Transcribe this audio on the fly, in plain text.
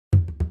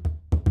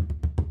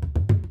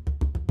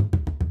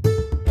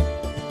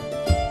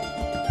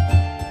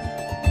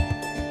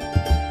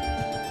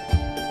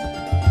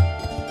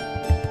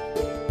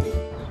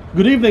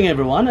Good evening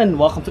everyone and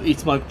welcome to Eat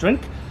Smoke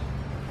Drink.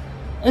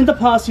 In the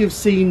past you've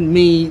seen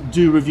me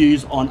do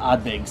reviews on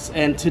Ardbegs,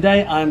 and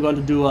today I'm going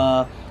to do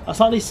a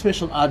slightly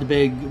special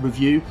Ardbeg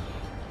review.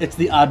 It's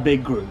the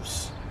Ardbeg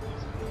Grooves.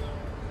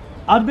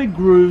 Ardbeg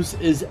Grooves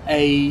is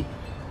it's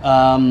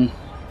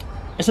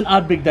an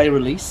Ardbeg Day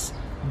release,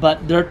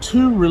 but there are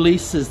two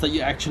releases that you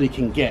actually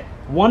can get.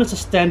 One is a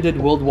standard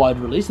worldwide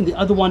release and the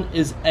other one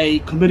is a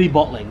committee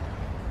bottling.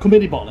 I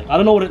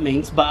don't know what it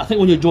means, but I think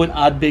when you join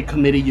Ardbeg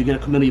committee you get a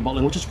committee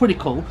bottling, which is pretty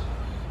cool.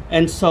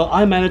 And so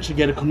I managed to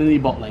get a committee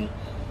bottling.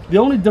 The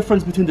only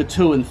difference between the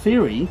two in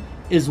theory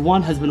is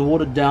one has been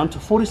watered down to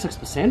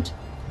 46%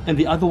 and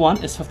the other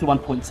one is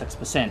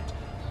 51.6%.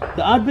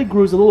 The Ardbeg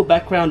Grooves, a little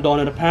background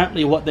on it,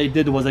 apparently what they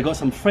did was they got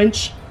some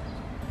French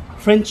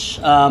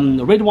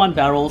red wine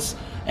barrels,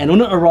 and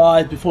when it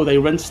arrived, before they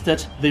rinsed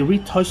it, they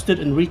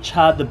retoasted and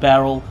recharred the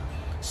barrel,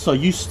 so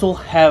you still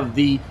have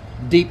the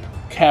deep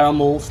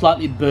caramel,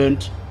 slightly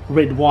burnt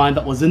red wine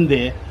that was in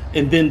there,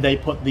 and then they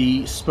put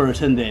the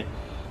spirit in there,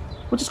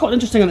 which is quite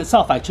interesting in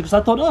itself actually, because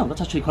I thought, oh,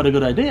 that's actually quite a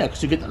good idea,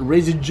 because you get the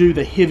residue,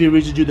 the heavy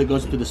residue that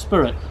goes into the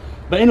spirit.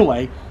 But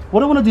anyway,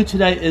 what I want to do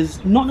today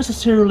is not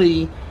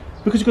necessarily,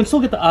 because you can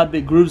still get the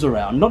Ardbeg Grooves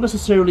around, not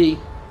necessarily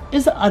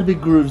is the Ardbeg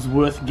Grooves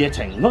worth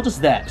getting, not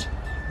just that,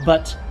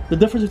 but the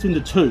difference between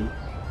the two.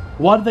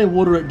 Why did they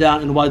water it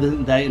down and why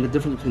didn't they, and the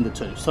difference between the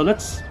two. So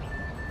let's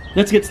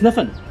get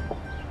sniffing.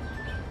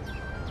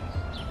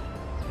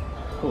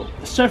 Cool.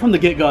 Straight from the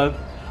get-go,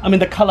 I mean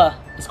the color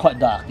is quite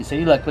dark, you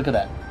see, like look at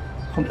that.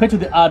 Compared to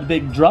the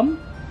Ardbeg drum,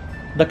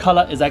 the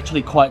color is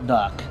actually quite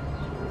dark.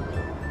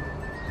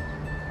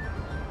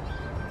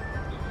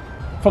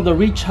 From the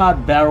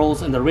recharred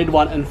barrels and the red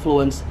wine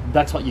influence,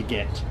 that's what you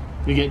get.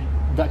 You get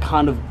that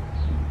kind of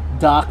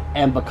dark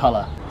amber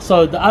color.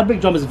 So the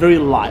Ardbeg drum is very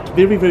light,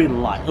 very, very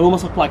light. It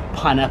almost looks like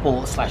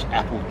pineapple /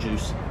 apple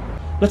juice.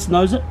 Let's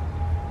nose it.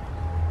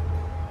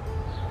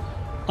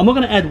 I'm not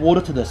going to add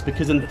water to this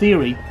because in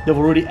theory they've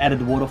already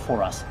added water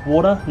for us.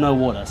 Water, no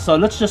water. So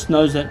let's just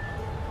nose it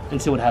and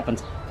see what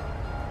happens.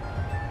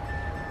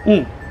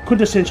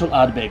 Quintessential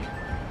Ardbeg.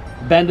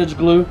 Bandage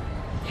glue,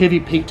 heavy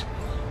peat,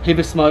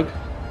 heavy smoke.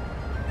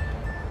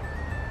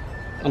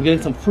 I'm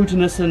getting some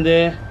fruitiness in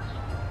there.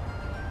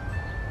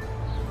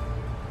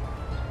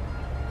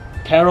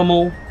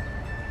 Caramel,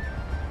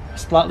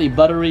 slightly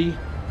buttery,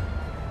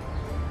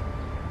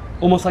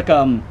 almost like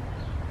a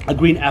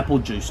green apple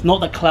juice,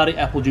 not the cloudy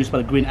apple juice, but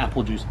a green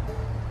apple juice.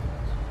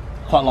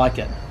 Quite like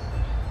it,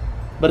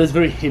 but it's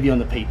very heavy on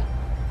the peat.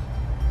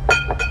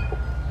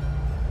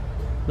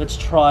 Let's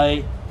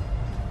try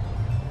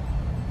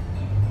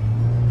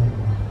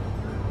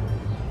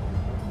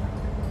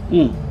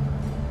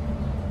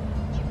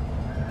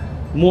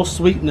more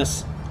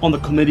sweetness on the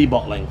committee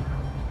bottling.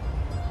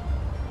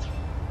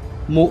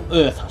 More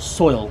earth,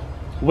 soil,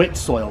 wet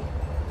soil,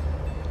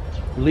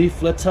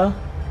 leaf litter,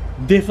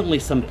 definitely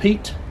some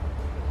peat.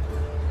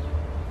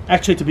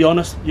 Actually, to be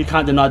honest, you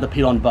can't deny the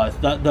peat on both.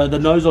 The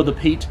nose of the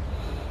peat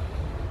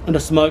and the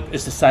smoke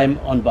is the same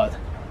on both.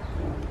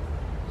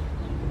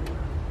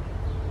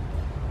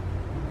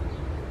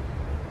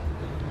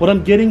 What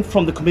I'm getting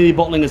from the committee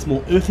bottling is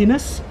more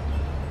earthiness,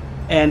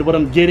 and what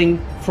I'm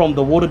getting from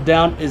the watered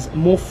down is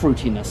more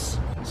fruitiness.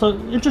 So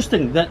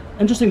interesting that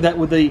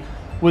with the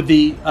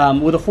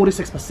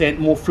 46%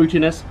 more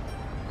fruitiness,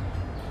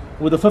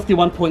 with the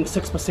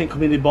 51.6%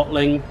 committee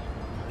bottling,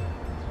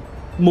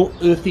 more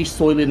earthy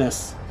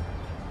soiliness,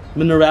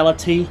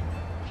 minerality,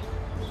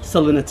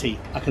 salinity.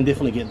 I can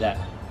definitely get that.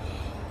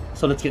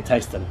 So let's get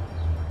tasting.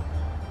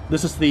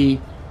 This is the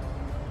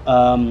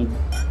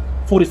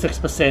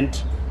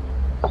 46%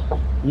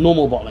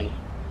 normal bottling.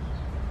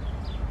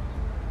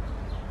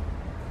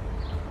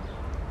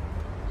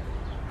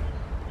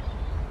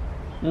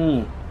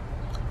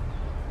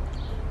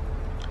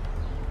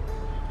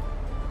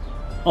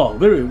 Oh,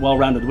 very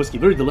well-rounded whiskey,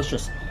 very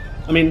delicious.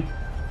 I mean,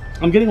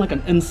 I'm getting like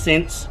an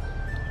incense,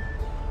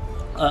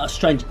 a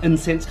strange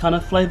incense kind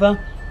of flavor.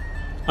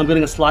 I'm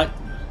getting a slight,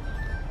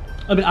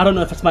 I mean, I don't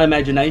know if it's my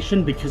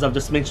imagination because I've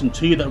just mentioned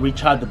to you that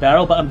recharred the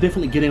barrel, but I'm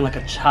definitely getting like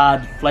a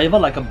charred flavor,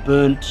 like a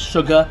burnt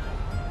sugar.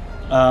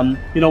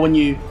 You know, when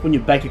you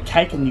bake a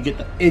cake and you get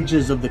the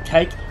edges of the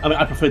cake, I mean,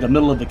 I prefer the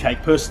middle of the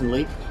cake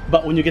personally,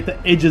 but when you get the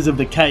edges of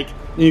the cake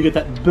and you get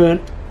that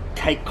burnt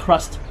cake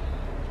crust,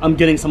 I'm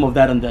getting some of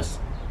that in this.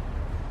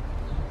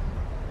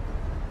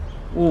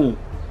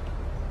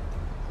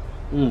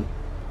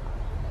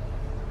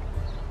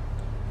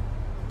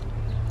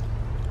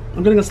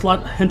 I'm getting a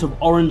slight hint of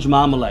orange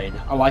marmalade.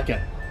 I like it.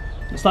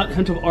 A slight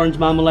hint of orange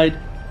marmalade.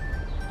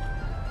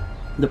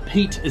 The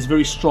peat is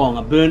very strong.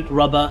 A burnt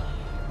rubber,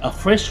 a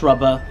fresh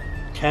rubber,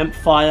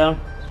 campfire,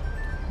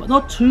 but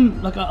not too,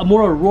 like a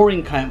more a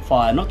roaring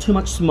campfire. Not too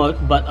much smoke,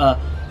 but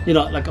you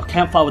know, like a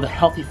campfire with a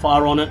healthy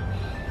fire on it.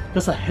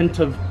 Just a hint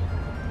of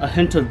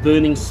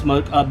burning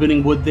smoke,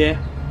 burning wood there.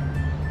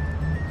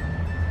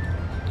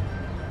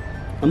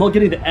 I'm not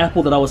getting the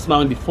apple that I was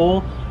smelling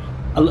before.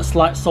 A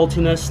slight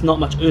saltiness, not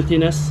much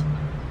earthiness.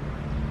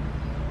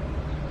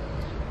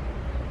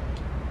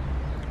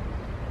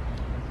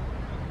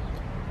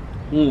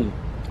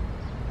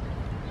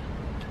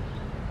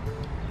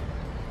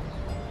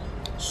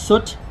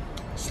 Soot,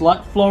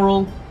 slight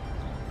floral,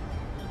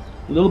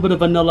 a little bit of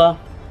vanilla,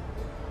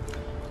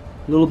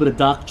 a little bit of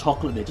dark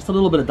chocolate there, just a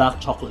little bit of dark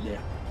chocolate there.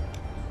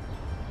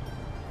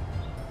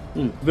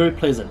 Very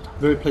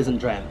pleasant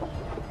dram.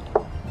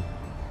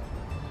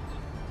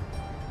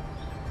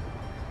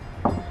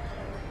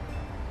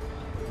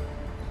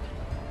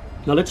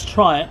 Now let's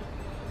try it.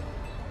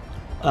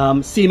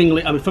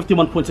 Seemingly, I mean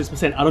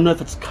 51.6%. I don't know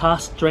if it's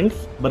cask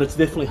strength, but it's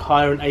definitely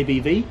higher in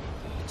ABV.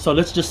 So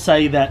let's just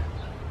say that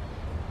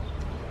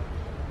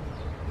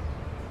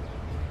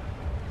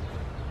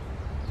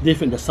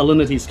definitely the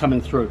salinity is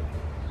coming through.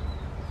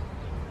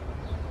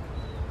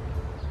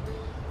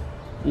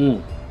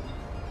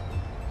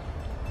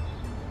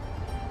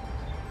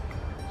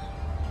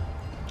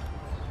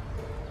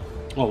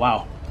 Oh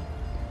wow,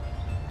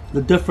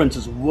 the difference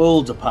is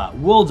worlds apart,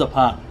 worlds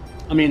apart.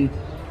 I mean,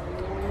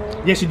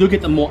 yes, you do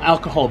get the more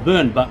alcohol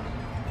burn, but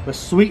the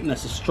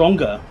sweetness is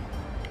stronger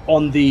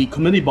on the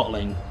committee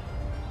bottling.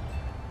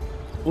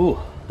 Ooh,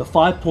 the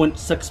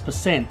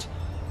 5.6%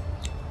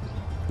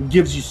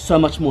 gives you so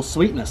much more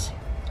sweetness.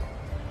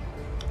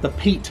 The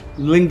peat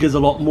lingers a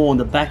lot more in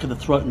the back of the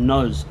throat and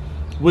nose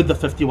with the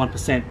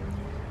 51%.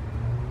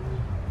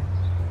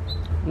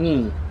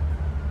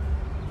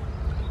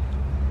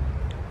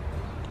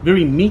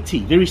 Very meaty,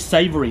 very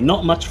savory,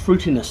 not much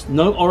fruitiness,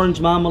 no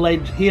orange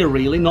marmalade here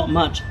really, not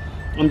much.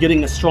 I'm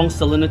getting a strong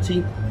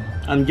salinity.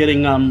 I'm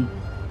getting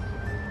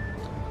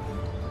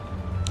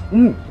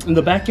in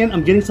the back end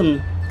I'm getting some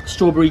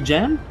strawberry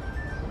jam.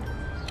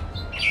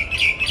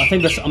 I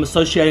think I'm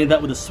associating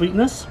that with the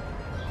sweetness,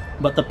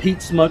 but the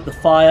peat smoke, the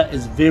fire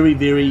is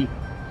very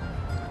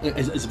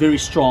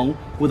strong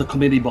with the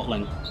committee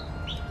bottling.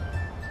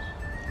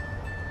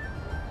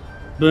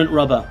 Burnt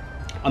rubber.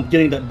 I'm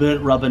getting that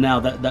burnt rubber now,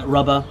 that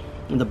rubber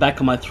in the back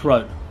of my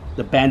throat,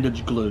 the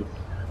bandage glue.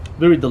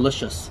 Very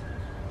delicious.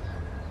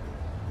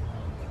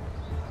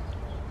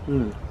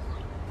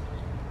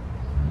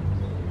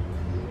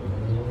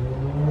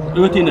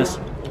 Earthiness,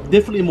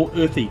 definitely more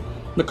earthy.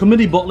 The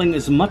committee bottling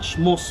is much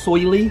more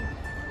soily,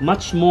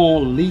 much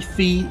more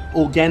leafy,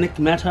 organic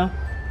matter,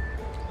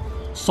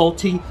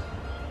 salty.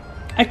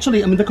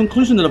 Actually, I mean, the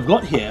conclusion that I've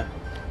got here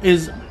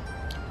is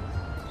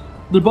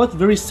they're both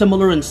very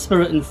similar in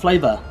spirit and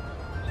flavor,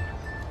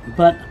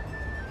 but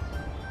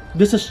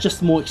this is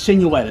just more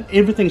extenuated.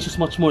 Everything's just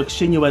much more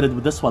extenuated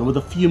with this one, with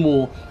a few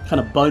more kind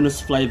of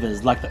bonus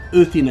flavors like the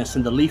earthiness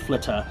and the leaf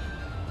litter.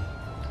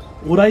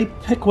 Would I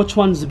pick which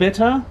one's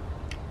better?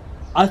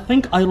 I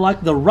think I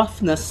like the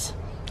roughness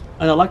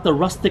and I like the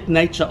rustic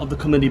nature of the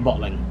committee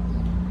bottling.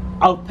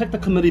 I'll pick the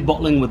committee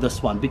bottling with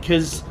this one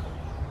because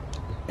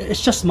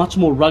it's just much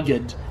more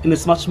rugged and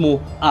it's much more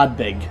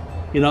Ardbeg.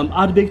 You know,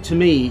 Ardbeg to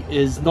me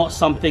is not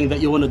something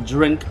that you want to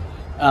drink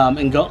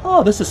and go,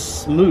 oh, this is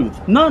smooth.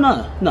 No,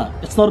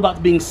 it's not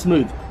about being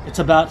smooth. It's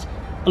about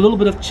a little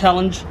bit of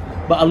challenge,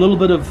 but a little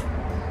bit of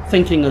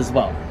thinking as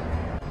well.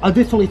 I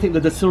definitely think the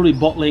distillery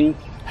bottling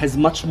has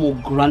much more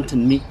grunt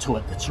and meat to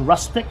it. It's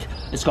rustic,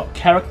 it's got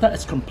character,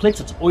 it's complex,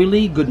 it's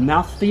oily, good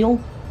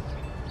mouthfeel.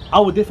 I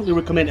would definitely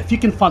recommend, if you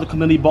can find a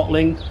committee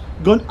bottling,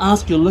 go and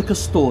ask your liquor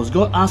stores,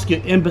 go ask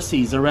your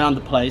embassies around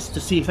the place to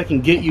see if they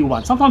can get you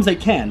one. Sometimes they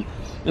can,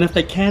 and if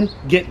they can,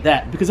 get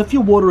that, because if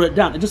you water it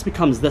down, it just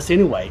becomes this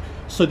anyway.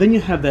 So then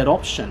you have that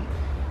option.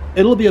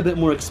 It'll be a bit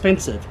more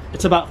expensive.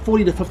 It's about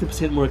 40 to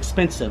 50% more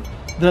expensive.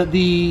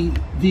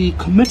 The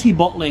committee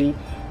bottling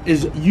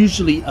is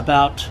usually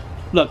about,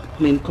 look, I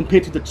mean,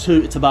 compared to the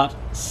two, it's about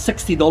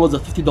 $60 or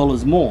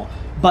 $50 more.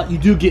 But you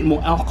do get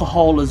more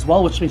alcohol as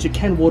well, which means you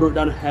can water it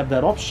down and have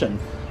that option.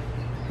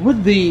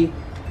 With the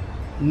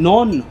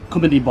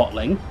non-committee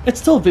bottling, it's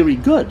still very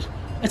good.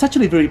 It's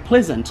actually very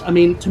pleasant. I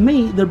mean, to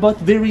me, they're both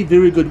very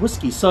good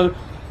whiskeys. So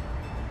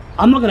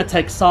I'm not going to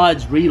take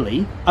sides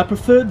really. I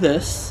prefer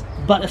this,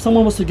 but if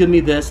someone was to give me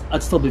this,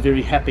 I'd still be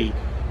very happy.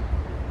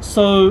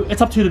 So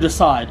it's up to you to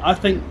decide. I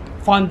think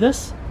find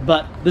this,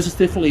 but this is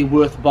definitely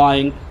worth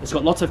buying. It's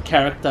got lots of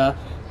character,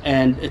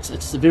 and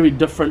it's very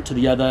different to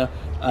the other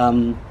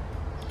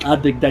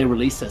Ardbeg Day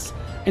releases.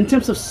 In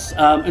terms of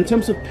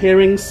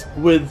pairings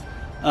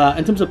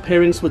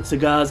with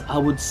cigars, I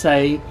would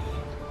say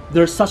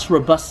there are such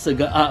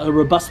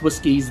robust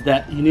whiskeys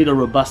that you need a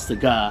robust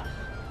cigar.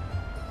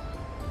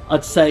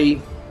 I'd say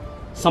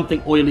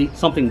something oily,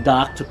 something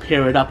dark to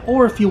pair it up.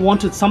 Or if you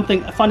wanted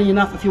something, funny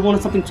enough, if you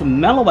wanted something to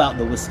mellow out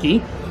the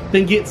whiskey,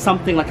 then get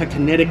something like a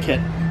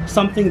Connecticut,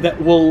 something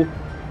that will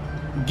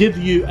give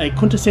you a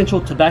quintessential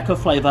tobacco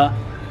flavor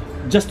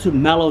just to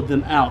mellow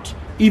them out.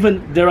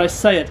 Even, dare I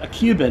say it, a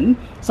Cuban.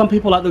 Some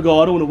people like to go,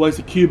 I don't want to waste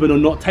a Cuban or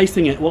not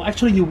tasting it. Well,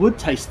 actually you would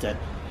taste it.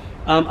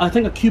 I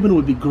think a Cuban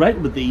would be great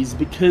with these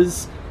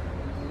because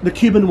the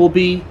Cuban will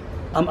be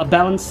a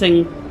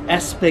balancing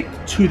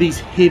aspect to these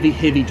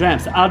heavy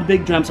drams. The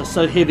Ardbeg drams are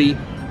so heavy.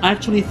 I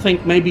actually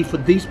think maybe for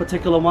these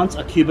particular ones,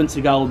 a Cuban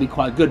cigar will be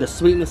quite good. The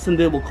sweetness in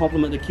there will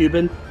complement the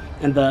Cuban,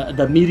 and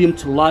the medium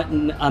to light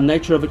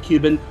nature of a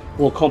Cuban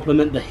will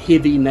complement the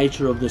heavy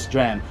nature of this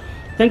dram.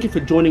 Thank you for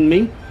joining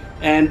me.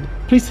 And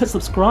please hit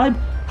subscribe.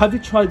 Have you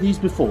tried these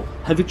before?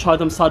 Have you tried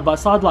them side by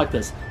side like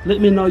this?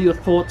 Let me know your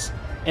thoughts,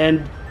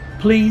 and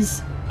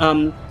please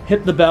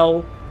hit the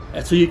bell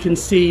so you can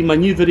see my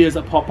new videos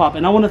that pop up.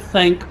 And I want to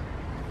thank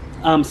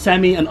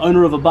Sammy, an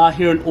owner of a bar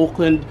here in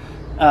Auckland.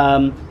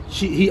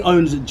 He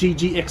owns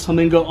GGX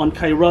Flamingo on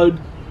K Road.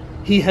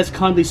 He has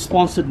kindly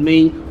sponsored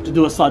me to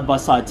do a side by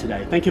side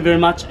today. Thank you very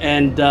much,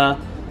 and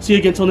see you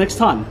again till next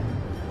time.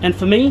 And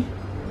for me,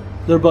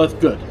 they're both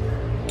good.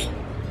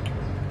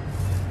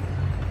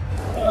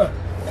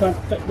 Can't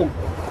fit them.